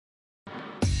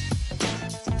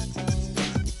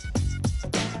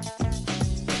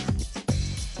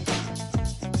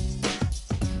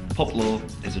PopLaw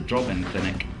is a drop-in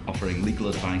clinic offering legal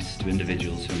advice to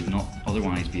individuals who would not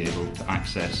otherwise be able to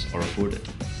access or afford it.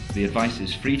 The advice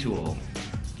is free to all.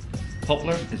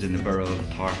 Poplar is in the borough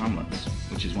of Tower Hamlets,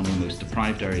 which is one of the most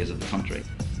deprived areas of the country.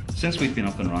 Since we've been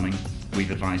up and running,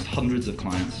 we've advised hundreds of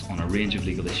clients on a range of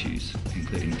legal issues,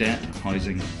 including debt,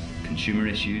 housing, consumer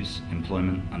issues,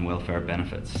 employment and welfare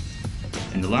benefits.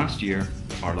 In the last year,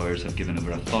 our lawyers have given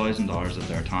over 1,000 hours of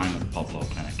their time at the PopLaw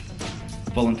clinic.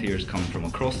 Volunteers come from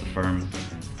across the firm,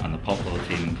 and the PopLaw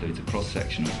team includes a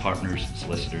cross-section of partners,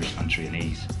 solicitors and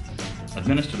trainees.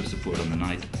 Administrative support on the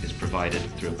night is provided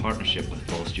through a partnership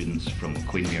with law students from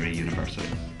Queen Mary University.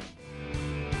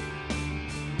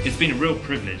 It's been a real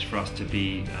privilege for us to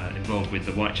be involved with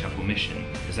the Whitechapel mission.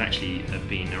 It's actually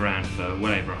been around for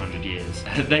well over 100 years.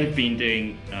 They've been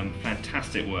doing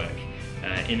fantastic work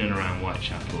in and around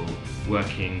Whitechapel,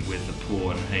 working with the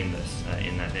poor and homeless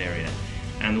in that area.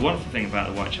 And the wonderful thing about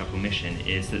the Whitechapel mission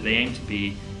is that they aim to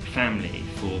be family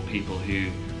for people who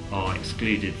are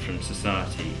excluded from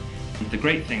society. The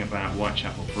great thing about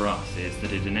Whitechapel for us is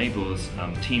that it enables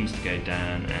teams to go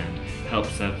down and help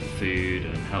serve the food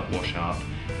and help wash up,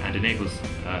 and enables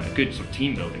a good sort of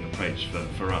team building approach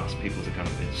for us, people to kind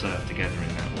of serve together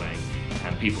in that way,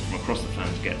 and people from across the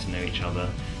firm to get to know each other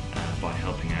by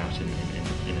helping out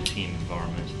in a team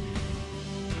environment.